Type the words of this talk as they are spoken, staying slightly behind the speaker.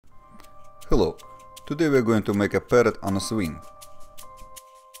Hello, today we're going to make a parrot on a swing.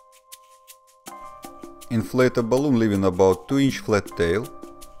 Inflate a balloon leaving about 2-inch flat tail.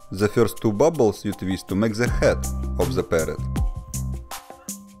 The first 2 bubbles you twist to make the head of the parrot.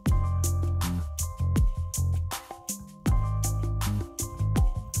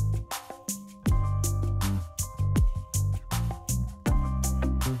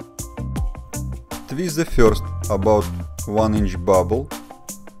 Twist the first about 1-inch bubble.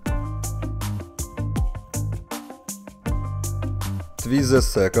 Twist the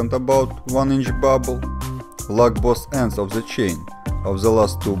second about 1-inch bubble. Lock both ends of the chain of the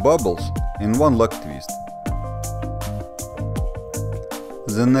last 2 bubbles in one lock twist.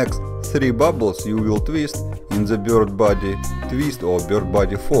 The next 3 bubbles you will twist in the bird body twist or bird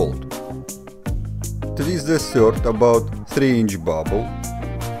body fold. Twist the third about 3-inch bubble.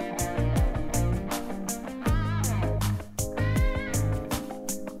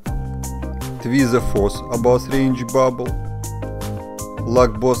 Twist the fourth about 3-inch bubble.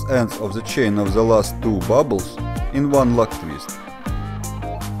 Lock both ends of the chain of the last 2 bubbles in one lock twist.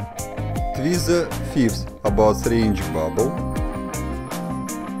 Twist the fifth about 3-inch bubble.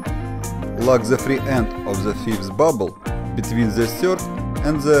 Lock the free end of the fifth bubble between the third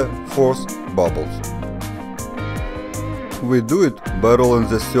and the fourth bubbles. We do it by rolling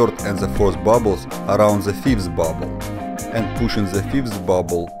the third and the fourth bubbles around the fifth bubble and pushing the fifth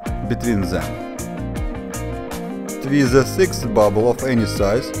bubble between them. Twist the 6th bubble of any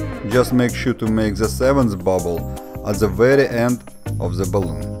size, just make sure to make the 7th bubble at the very end of the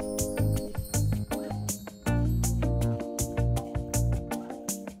balloon.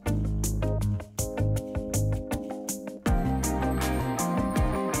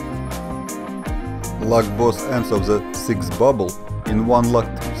 Lock both ends of the 6th bubble in one lock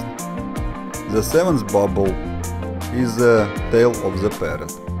twist. The 7th bubble is the tail of the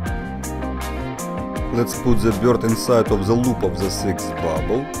parrot. Let's put the bird inside of the loop of the 6th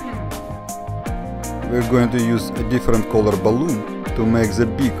bubble. We're going to use a different color balloon to make the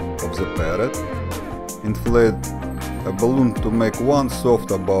beak of the parrot. Inflate a balloon to make one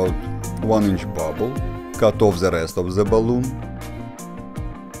soft about 1-inch bubble. Cut off the rest of the balloon.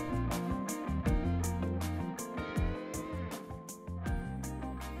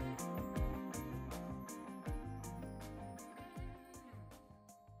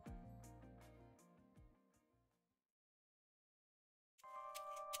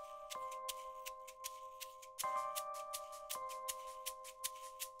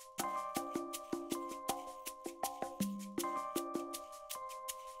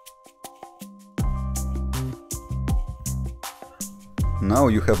 Now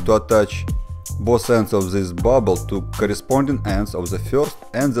you have to attach both ends of this bubble to corresponding ends of the first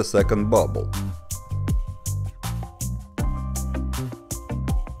and the second bubble.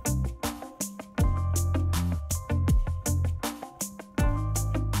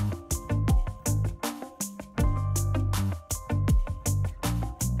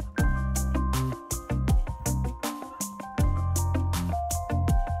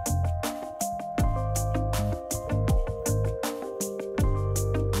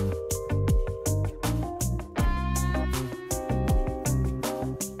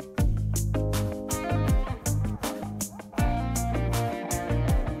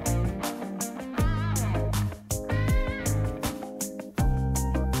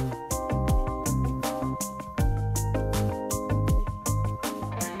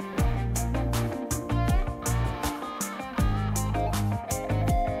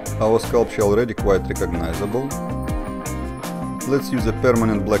 Our sculpture already quite recognizable. Let's use a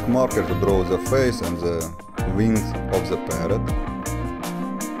permanent black marker to draw the face and the wings of the parrot.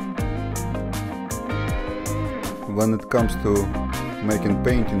 When it comes to making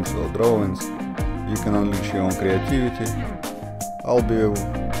paintings or drawings, you can unleash your own creativity. I'll be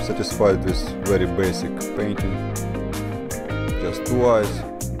satisfied with very basic painting. Just 2 eyes,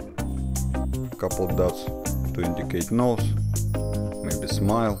 a couple dots to indicate nose, maybe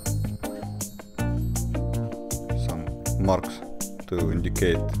smile, some marks to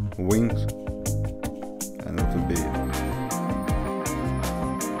indicate wings, and that will be it.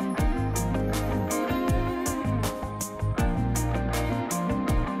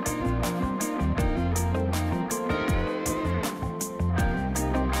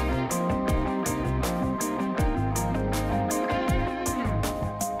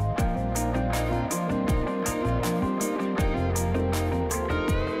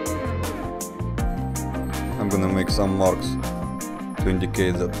 I'm gonna make some marks to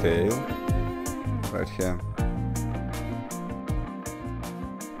indicate the tail right here.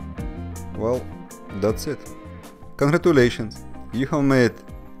 Well, that's it. Congratulations! You have made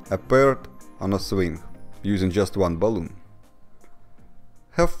a parrot on a swing using just one balloon.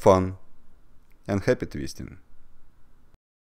 Have fun and happy twisting!